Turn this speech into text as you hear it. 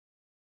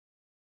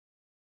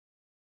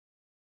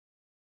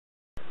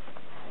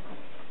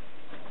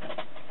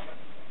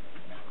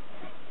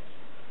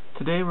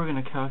Today we're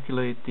going to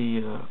calculate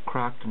the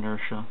cracked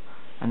inertia,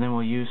 and then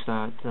we'll use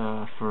that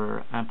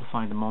for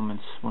amplifying the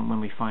moments when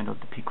we find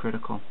out the P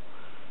critical.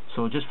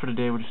 So just for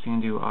today we're just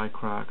going to do I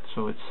cracked,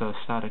 so it's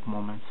static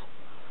moments.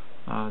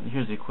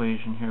 Here's the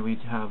equation. Here we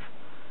have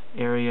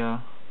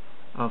area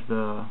of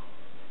the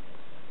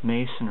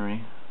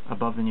masonry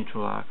above the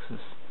neutral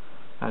axis.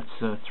 That's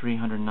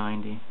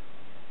 390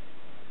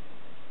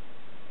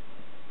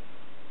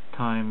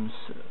 times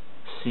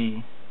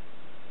C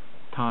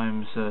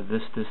times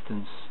this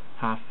distance,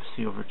 half of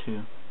C over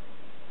 2,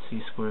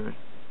 C squared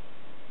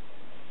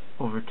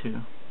over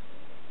 2,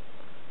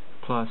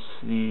 plus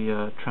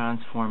the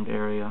transformed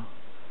area,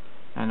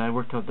 and I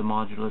worked out the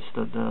modulus,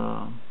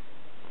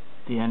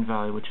 the end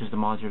value, which is the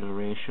modular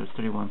ratio, is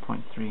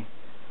 31.3.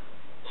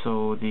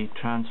 So the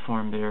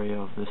transformed area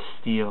of the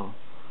steel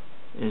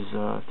is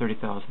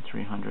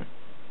 30,300.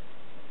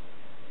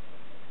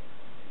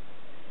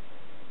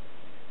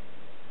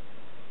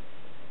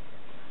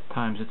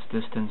 Times its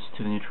distance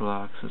to the neutral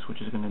axis,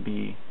 which is going to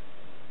be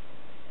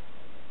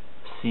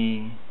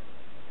C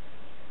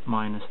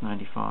minus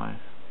 95.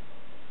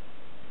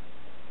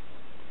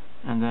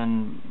 And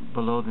then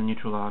below the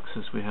neutral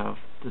axis we have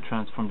the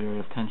transformed area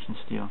of tension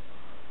steel,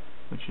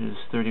 which is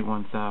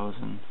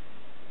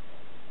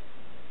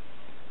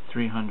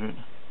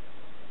 31,300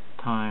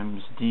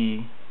 times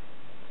D,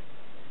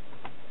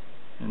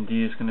 and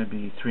D is going to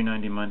be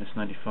 390 minus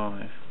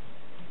 95,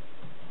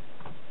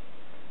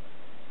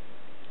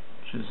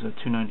 which is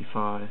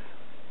 295,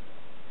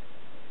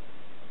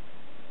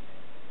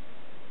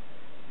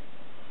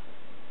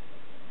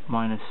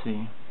 minus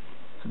C.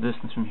 So the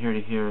distance from here to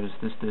here is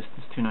this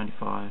distance,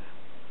 295,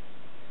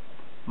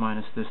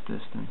 minus this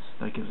distance.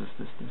 That gives us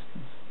this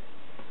distance.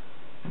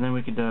 And then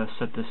we could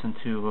set this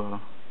into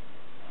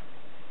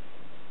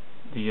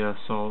the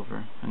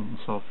solver and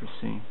solve for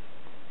C.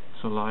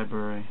 So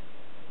library,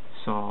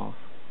 solve.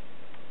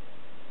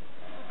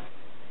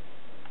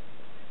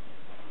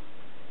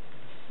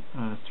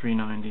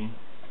 390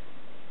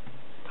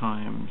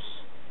 times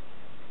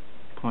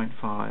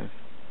 0.5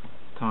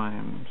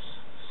 times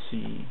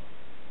C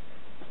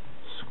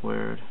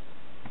squared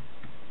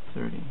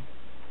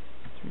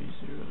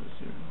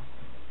 30,300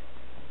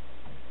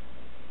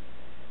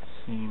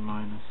 C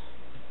minus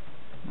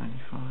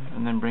 95,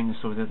 and then bring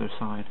this over the other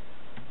side,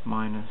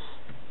 minus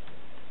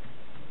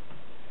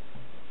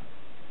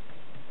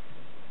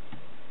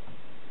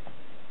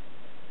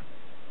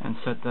and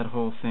set that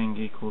whole thing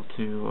equal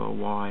to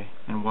y,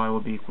 and y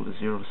will be equal to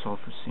 0 to solve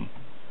for C.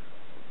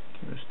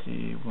 Here's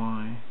the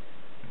y.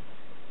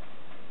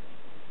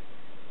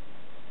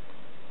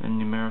 Then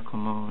numerical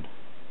mode.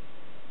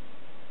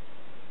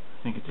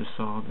 I think it just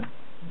solved it.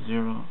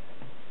 0,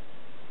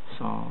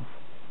 solve.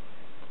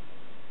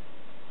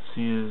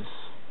 C is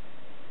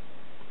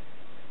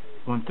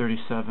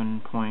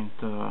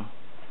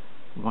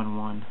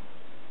 137.11.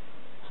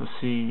 So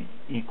C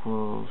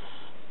equals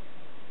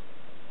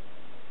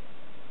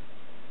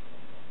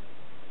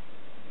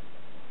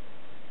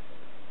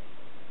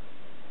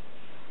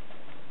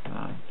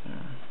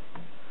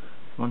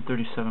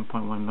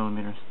 137.1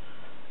 millimeters.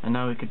 And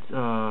now we could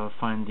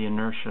find the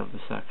inertia of the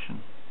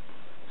section.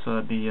 So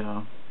that'd be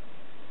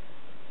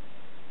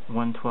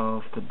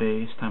 112 the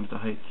base times the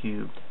height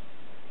cubed,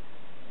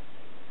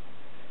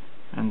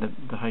 and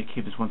the height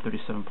cubed is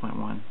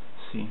 137.1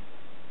 C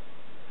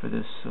for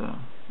this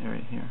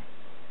area here,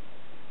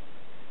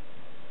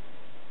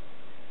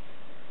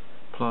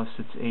 plus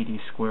its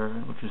 80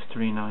 squared, which is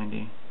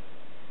 390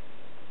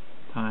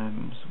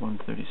 times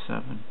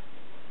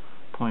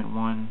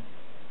 137.1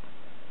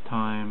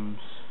 times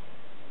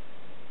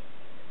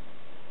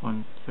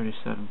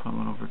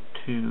 137.1 over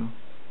 2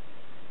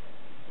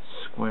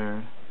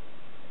 squared,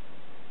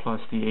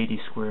 plus the 80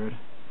 squared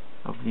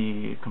of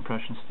the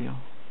compression steel,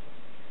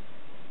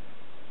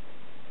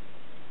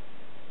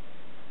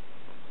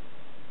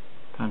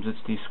 times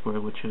its D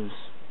squared, which is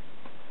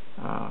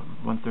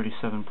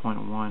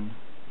 137.1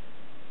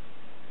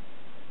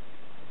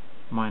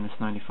 minus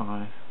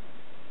 95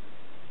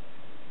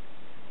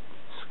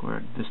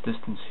 squared. This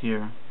distance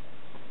here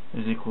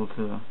is equal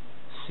to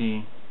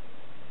C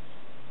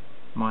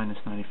minus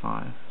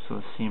 95, so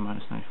it's C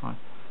minus 95.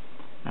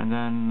 And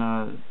then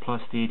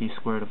plus the 80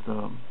 squared of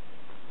the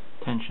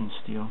tension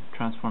steel,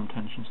 transformed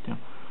tension steel.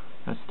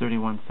 That's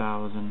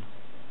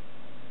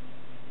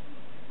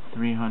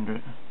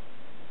 31,300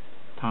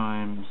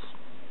 times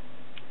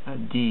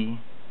D,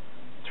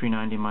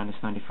 390 minus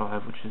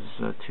 95, which is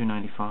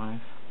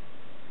 295,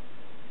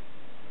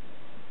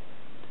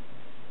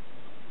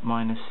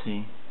 minus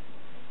C,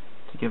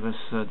 to give us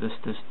this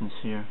distance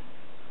here,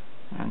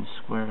 and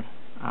squared.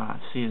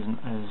 C is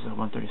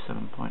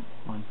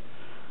 137.1.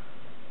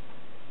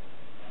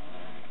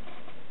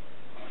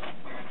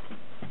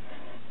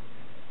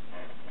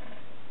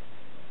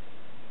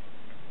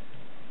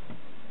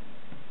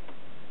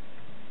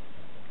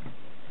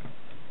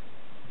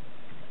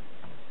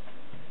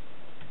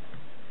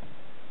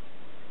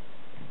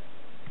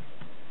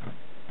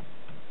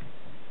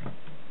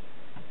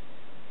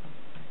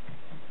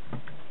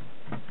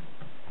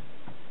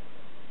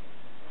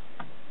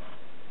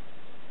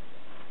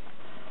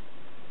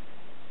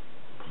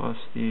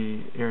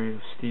 area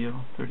of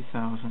steel,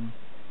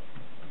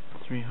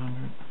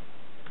 30,300.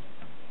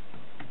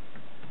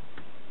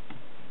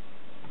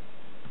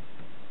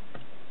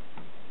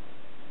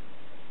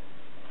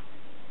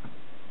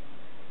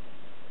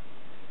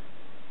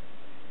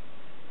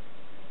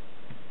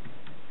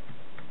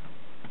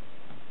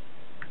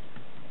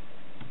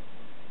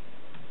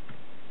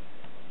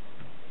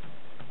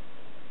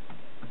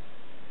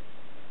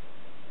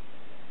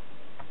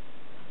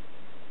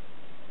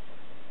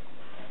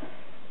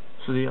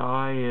 So the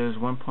I is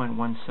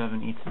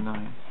 1.17 e to the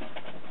 9.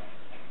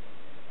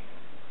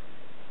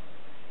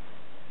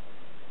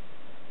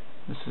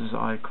 This is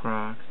I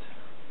cracked.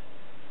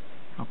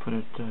 I'll put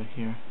it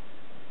here.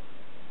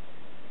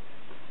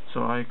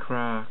 So I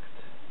cracked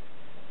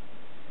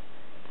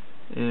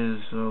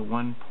is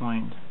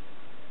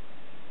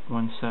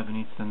 1.17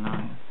 e to the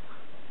 9.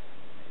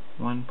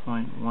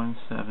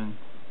 1.17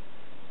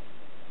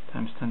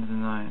 times 10 to the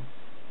 9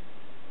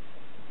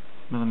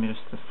 millimeters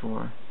to the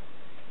 4.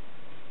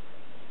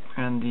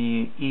 And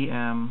the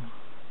EM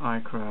I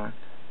cracked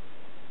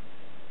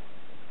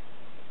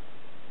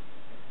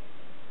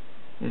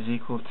is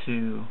equal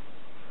to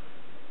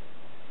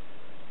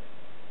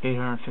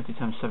 850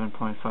 times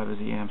 7.5 is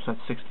the EM, so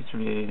that's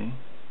 6380.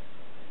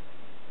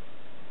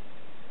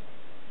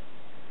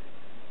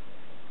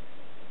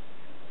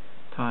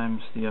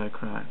 Times the I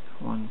cracked,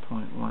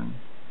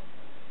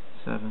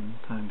 1.17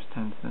 times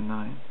 10 to the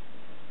 9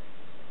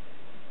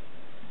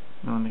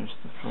 millimeters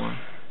to the 4.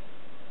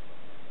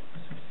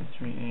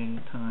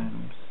 6380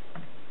 times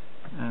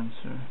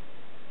answer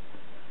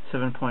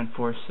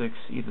 7.46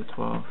 e to the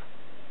 12.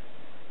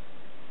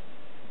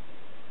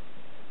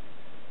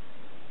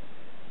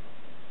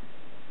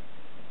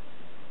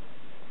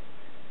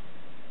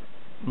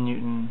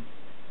 Newton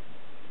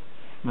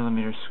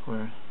millimeters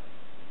squared.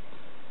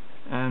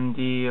 And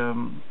the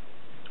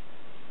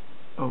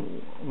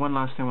one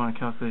last thing I want to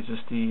calculate is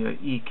just the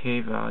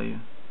EK value,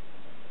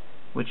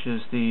 which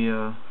is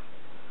the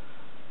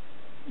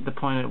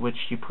point at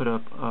which you put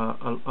up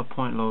a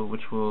point load,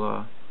 which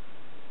will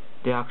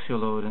the axial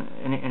load,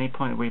 any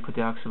point where you put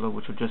the axial load,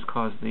 which will just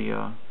cause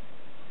the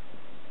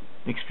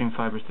extreme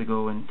fibers to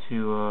go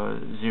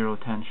into zero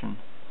tension.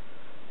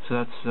 So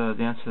that's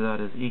the answer to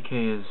that is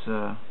EK is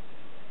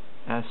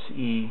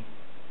SE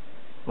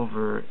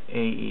over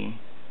AE.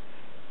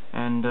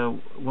 And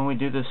when we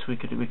do this, we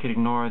could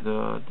ignore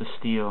the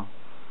steel,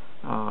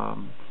 so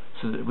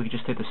that we could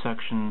just take the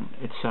section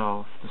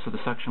itself. So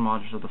the section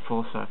modulus of the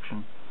full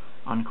section,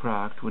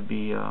 uncracked, would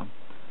be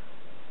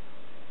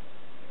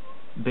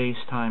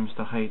base times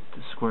the height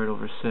squared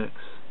over 6.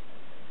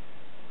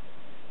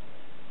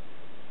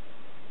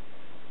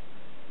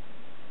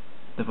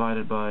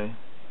 Divided by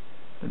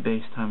the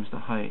base times the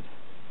height.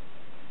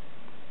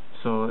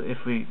 So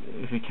if we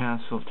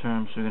cancel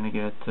terms, we're going to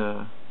get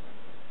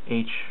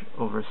h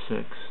over 6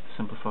 to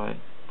simplify it,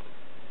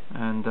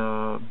 and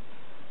the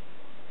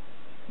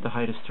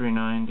height is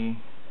 390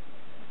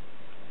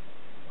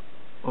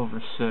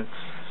 over 6,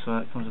 so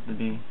that comes up to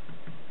be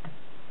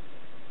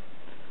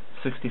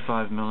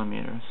 65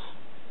 millimeters.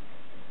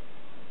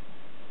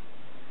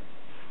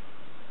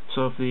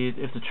 So if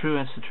the true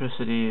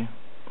eccentricity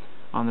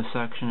on the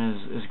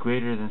section is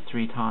greater than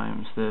 3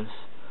 times this,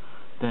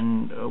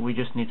 then we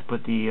just need to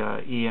put the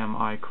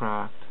EMI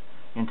cracked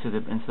into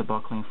the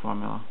buckling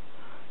formula,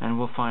 and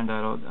we'll find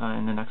that out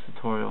in the next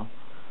tutorial.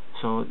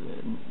 So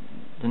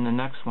in the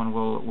next one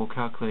we'll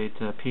calculate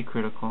P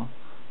critical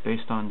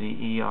based on the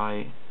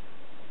EI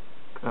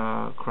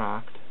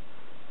cracked,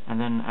 and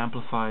then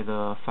amplify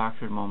the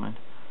factored moment,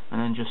 and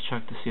then just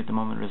check to see if the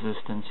moment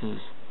resistance is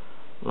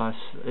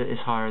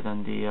higher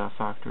than the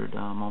factored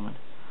moment.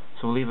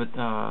 So we'll leave it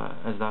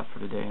as that for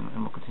today,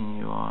 and we'll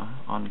continue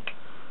on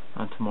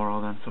tomorrow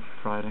then, so for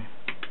Friday.